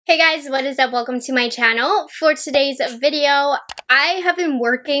Hey guys, what is up? Welcome to my channel. For today's video, I have been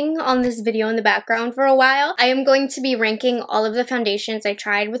working on this video in the background for a while. I am going to be ranking all of the foundations I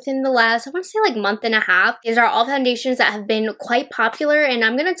tried within the last, I want to say like month and a half. These are all foundations that have been quite popular, and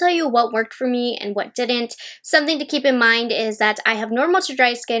I'm going to tell you what worked for me and what didn't. Something to keep in mind is that I have normal to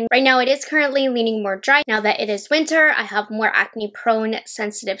dry skin. Right now it is currently leaning more dry. Now that it is winter, I have more acne prone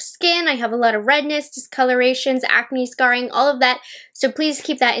sensitive skin. I have a lot of redness, discolorations, acne scarring, all of that. So please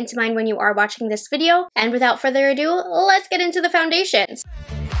keep that into mind when you are watching this video. And without further ado, let's get into the foundations.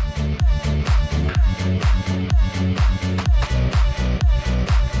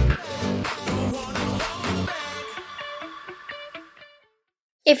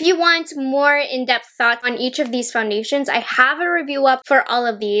 If you want more in-depth thoughts on each of these foundations, I have a review up for all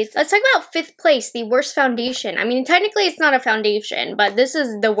of these. Let's talk about 5th place, the worst foundation. I mean, technically it's not a foundation, but this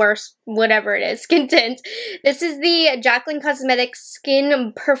is the worst, whatever it is, skin tint. This is the Jaclyn Cosmetics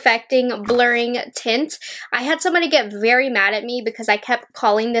Skin Perfecting Blurring Tint. I had somebody get very mad at me because I kept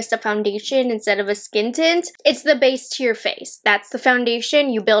calling this a foundation instead of a skin tint. It's the base to your face. That's the foundation.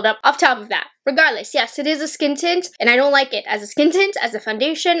 You build up off top of that. Regardless, yes, it is a skin tint, and I don't like it as a skin tint, as a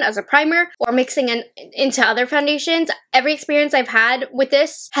foundation, as a primer, or mixing into other foundations. Every experience I've had with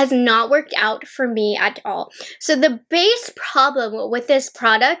this has not worked out for me at all. So the base problem with this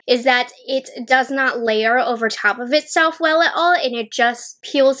product is that it does not layer over top of itself well at all, and it just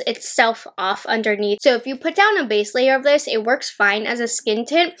peels itself off underneath. So if you put down a base layer of this, it works fine as a skin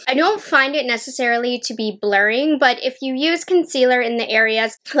tint. I don't find it necessarily to be blurring, but if you use concealer in the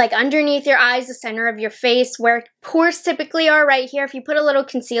areas like underneath your eyes, the center of your face, where pores typically are right here, if you put a little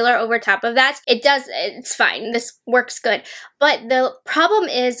concealer over top of that, it's fine. This works good. But the problem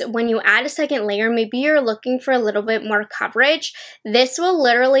is when you add a second layer, maybe you're looking for a little bit more coverage, this will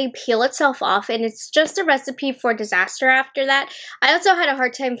literally peel itself off, and it's just a recipe for disaster after that. I also had a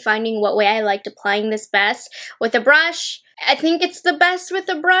hard time finding what way I liked applying this best. With a brush, I think it's the best with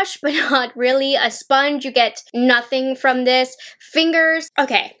a brush, but not really. A sponge, you get nothing from this. Fingers,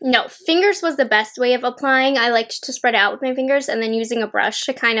 okay, no, fingers was the best way of applying. I liked to spread it out with my fingers and then using a brush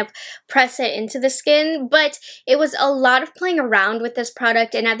to kind of press it into the skin, but it was a lot of playing around with this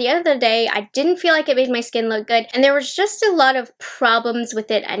product, and at the end of the day, I didn't feel like it made my skin look good, and there was just a lot of problems with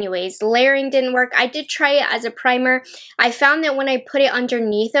it anyways. Layering didn't work. I did try it as a primer. I found that when I put it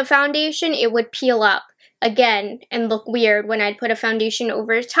underneath a foundation, it would peel up again and look weird when I'd put a foundation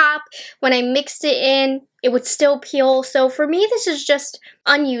over top. When I mixed it in, it would still peel. So for me, this is just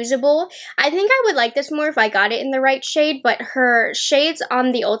unusable. I think I would like this more if I got it in the right shade, but her shades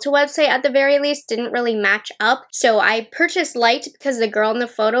on the Ulta website at the very least didn't really match up. So I purchased light because the girl in the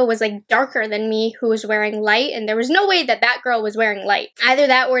photo was like darker than me who was wearing light, and there was no way that that girl was wearing light. Either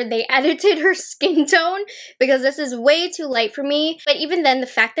that or they edited her skin tone, because this is way too light for me. But even then, the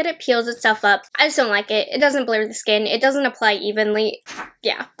fact that it peels itself up, I just don't like it. It doesn't blur the skin. It doesn't apply evenly.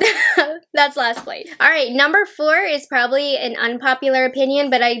 Yeah, that's last place. All right, number 4 is probably an unpopular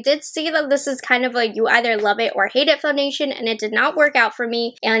opinion, but I did see that this is kind of like you either love it or hate it foundation, and it did not work out for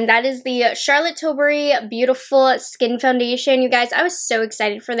me, and that is the Charlotte Tilbury Beautiful Skin Foundation. You guys, I was so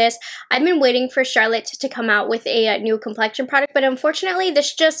excited for this. I've been waiting for Charlotte to come out with a new complexion product, but unfortunately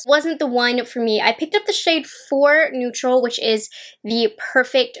this just wasn't the one for me. I picked up the shade 4 Neutral, which is the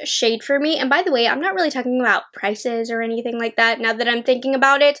perfect shade for me, and by the way, I'm not really talking about prices or anything like that now that I'm thinking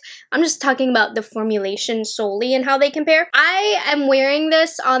about it. I'm just talking about the formulation solely and how they compare. I am wearing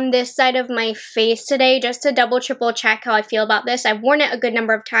this on this side of my face today just to double triple check how I feel about this. I've worn it a good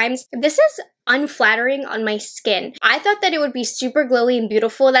number of times. This is unflattering on my skin. I thought that it would be super glowy and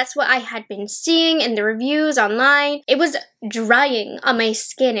beautiful. That's what I had been seeing in the reviews online. It was drying on my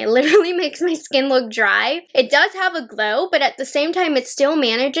skin. It literally makes my skin look dry. It does have a glow, but at the same time, it still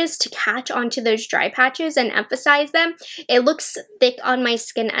manages to catch onto those dry patches and emphasize them. It looks thick on my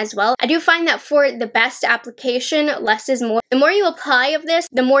skin as well. I do find that for the best application, less is more. The more you apply of this,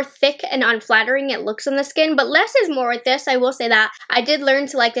 the more thick and unflattering it looks on the skin, but less is more with this. I will say that. I did learn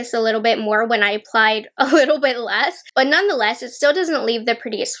to like this a little bit more when I applied a little bit less, but nonetheless, it still doesn't leave the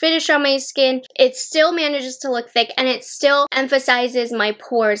prettiest finish on my skin. It still manages to look thick, and it still emphasizes my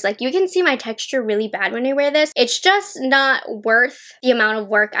pores. Like, you can see my texture really bad when I wear this. It's just not worth the amount of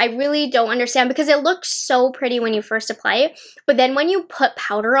work. I really don't understand, because it looks so pretty when you first apply it, but then when you put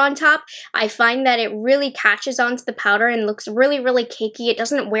powder on top, I find that it really catches onto the powder and looks really, really cakey. It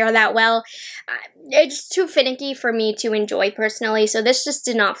doesn't wear that well. It's too finicky for me to enjoy personally, so this just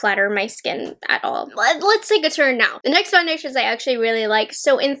did not flatter my skin at all. Let's take a turn now. The next foundations I actually really like.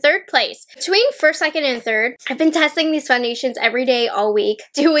 So in 3rd place, between 1st, 2nd, and 3rd, I've been testing these foundations foundations every day, all week,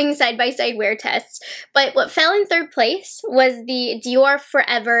 doing side-by-side wear tests. But what fell in third place was the Dior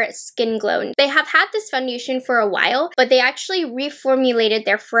Forever Skin Glow. They have had this foundation for a while, but they actually reformulated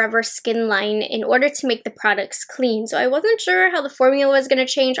their Forever Skin line in order to make the products clean. So I wasn't sure how the formula was going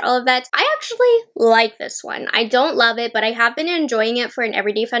to change all of that. I actually like this one. I don't love it, but I have been enjoying it for an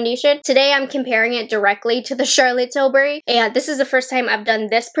everyday foundation. Today I'm comparing it directly to the Charlotte Tilbury, and this is the first time I've done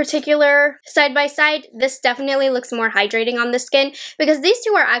this particular side-by-side. This definitely looks more hydrating on the skin because these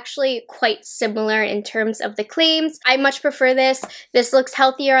two are actually quite similar in terms of the claims. I much prefer this. This looks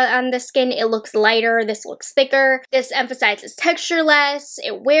healthier on the skin. It looks lighter. This looks thicker. This emphasizes texture less.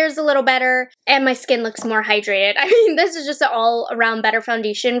 It wears a little better, and my skin looks more hydrated. I mean, this is just an all-around better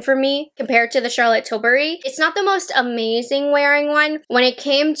foundation for me compared to the Charlotte Tilbury. It's not the most amazing wearing one. When it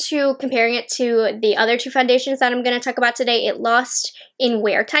came to comparing it to the other two foundations that I'm going to talk about today, it lost in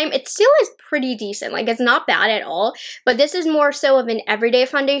wear time. It still is pretty decent. Like, it's not bad at all, but this is more so of an everyday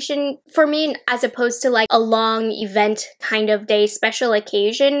foundation for me as opposed to like a long event kind of day special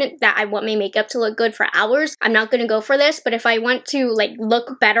occasion that I want my makeup to look good for hours. I'm not going to go for this, but if I want to like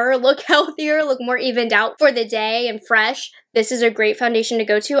look better, look healthier, look more evened out for the day and fresh, this is a great foundation to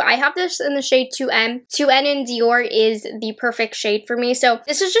go to. I have this in the shade 2N. 2N in Dior is the perfect shade for me. So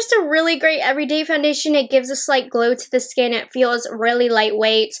this is just a really great everyday foundation. It gives a slight glow to the skin. It feels really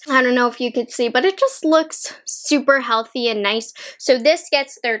lightweight. I don't know if you could see, but it just looks super healthy and nice. So this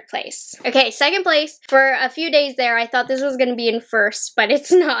gets third place. Okay, second place. For a few days there, I thought this was going to be in first, but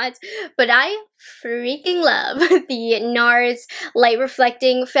it's not. But I freaking love the NARS Light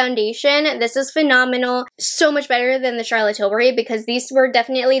Reflecting Foundation. This is phenomenal. So much better than the Charlotte Tilbury because these were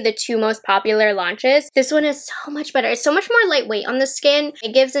definitely the two most popular launches. This one is so much better. It's so much more lightweight on the skin.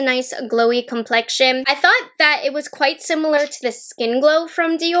 It gives a nice glowy complexion. I thought that it was quite similar to the Skin Glow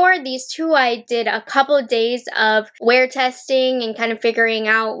from Dior. These two I did a couple of days of wear testing and kind of figuring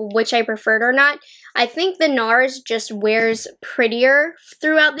out which I preferred or not. I think the NARS just wears prettier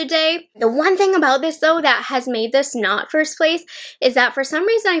throughout the day. The one thing about this though that has made this not first place is that for some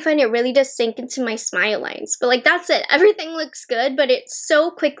reason I find it really does sink into my smile lines. But like that's it. Everything looks good, but it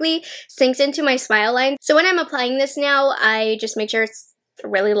so quickly sinks into my smile lines. So when I'm applying this now, I just make sure it's a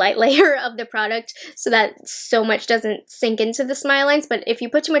really light layer of the product so that so much doesn't sink into the smile lines. But if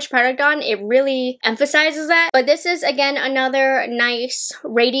you put too much product on, it really emphasizes that. But this is again another nice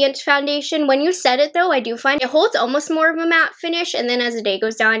radiant foundation. When you set it though, I do find it holds almost more of a matte finish, and then as the day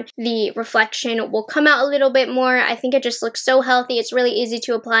goes on, the reflection will come out a little bit more. I think it just looks so healthy. It's really easy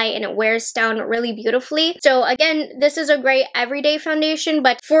to apply and it wears down really beautifully. So again, this is a great everyday foundation,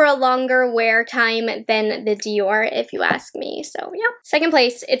 but for a longer wear time than the Dior, if you ask me. So yeah, second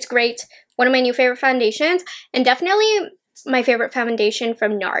place. It's great. One of my new favorite foundations, and definitely my favorite foundation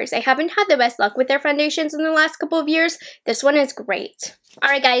from NARS. I haven't had the best luck with their foundations in the last couple of years. This one is great.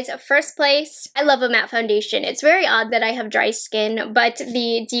 Alright guys, first place. I love a matte foundation. It's very odd that I have dry skin, but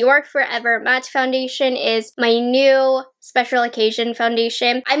the Dior Forever Matte Foundation is my new special occasion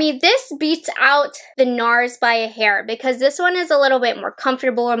foundation. I mean, this beats out the NARS by a hair because this one is a little bit more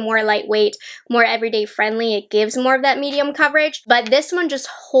comfortable and more lightweight, more everyday friendly. It gives more of that medium coverage, but this one just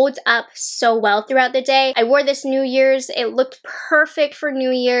holds up so well throughout the day. I wore this New Year's. It looked perfect for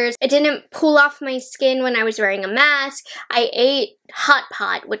New Year's. It didn't pull off my skin when I was wearing a mask. I ate hot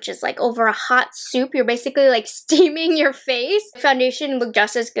pot, which is like over a hot soup. You're basically like steaming your face. The foundation looked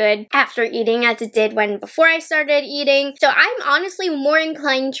just as good after eating as it did when before I started eating. So I'm honestly more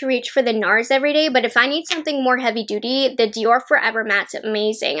inclined to reach for the NARS every day, but if I need something more heavy duty, the Dior Forever Matte's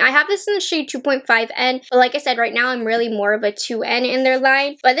amazing. I have this in the shade 2.5N, but like I said, right now I'm really more of a 2N in their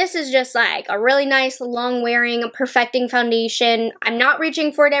line. But this is just like a really nice, long wearing, perfecting foundation. I'm not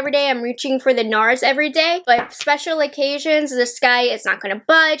reaching for it every day. I'm reaching for the NARS every day, but special occasions, this guy is not going to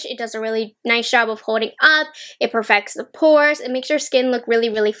budge. It does a really nice job of holding up. It perfects the pores. It makes your skin look really,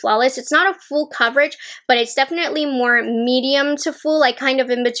 really flawless. It's not a full coverage, but it's definitely more medium to full, like kind of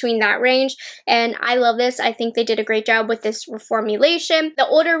in between that range. And I love this. I think they did a great job with this reformulation. The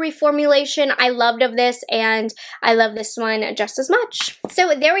older reformulation I loved of this, and I love this one just as much.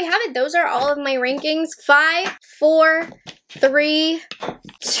 So there we have it. Those are all of my rankings. 5, 4, 3,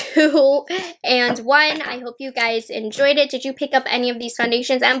 2, and 1. I hope you guys enjoyed it. Did you pick up any of these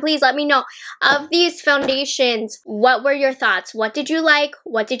foundations? And please let me know, of these foundations, what were your thoughts? What did you like?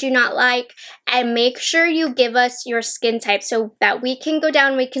 What did you not like? And make sure you give us your skin type so that we can go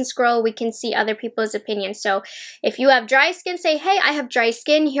down, we can scroll, we can see other people's opinions. So if you have dry skin, say, hey, I have dry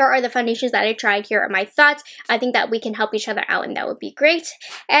skin. Here are the foundations that I tried. Here are my thoughts. I think that we can help each other out, and that would be great.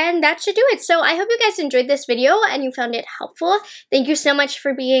 And that should do it. So I hope you guys enjoyed this video and you found it helpful. helpful. Thank you so much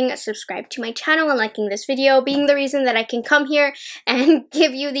for being subscribed to my channel and liking this video, being the reason that I can come here and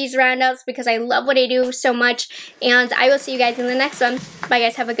give you these roundouts because I love what I do so much. And I will see you guys in the next one. Bye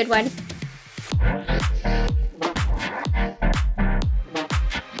guys, have a good one.